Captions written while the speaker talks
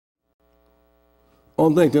I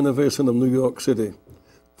want to thank the Interfaith Center of New York City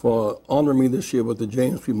for honoring me this year with the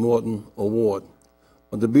James P. Morton Award.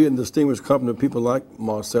 To be in distinguished company of people like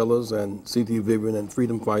Marcellus and C.T. Vivian and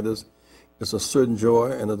freedom fighters, it's a certain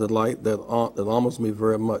joy and a delight that honors me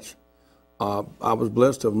very much. I was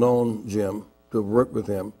blessed to have known Jim, to have worked with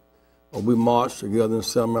him. We marched together in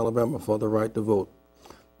Selma, Alabama for the right to vote.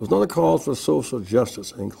 It was not a cause for social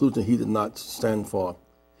justice, an inclusion he did not stand for.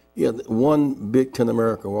 He had one big tent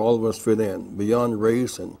America where all of us fit in. Beyond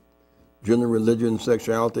race and gender, religion, and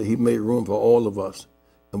sexuality, he made room for all of us,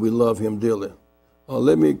 and we love him dearly.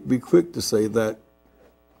 Let me be quick to say that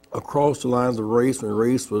across the lines of race, when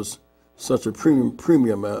race was such a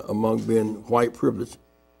premium among being white privilege,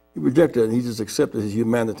 he rejected it, and he just accepted his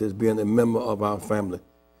humanity as being a member of our family.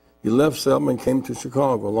 He left Selma and came to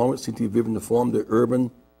Chicago along with C.T. Vivian to form the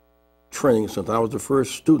Urban Training Center. I was the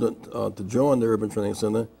first student to join the Urban Training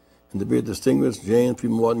Center and to be a distinguished James P.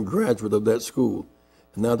 Morton graduate of that school.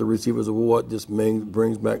 And now to receive his award just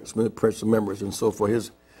brings back so many precious memories. And so for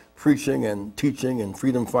his preaching and teaching and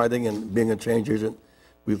freedom fighting and being a change agent,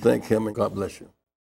 we thank him and God bless you.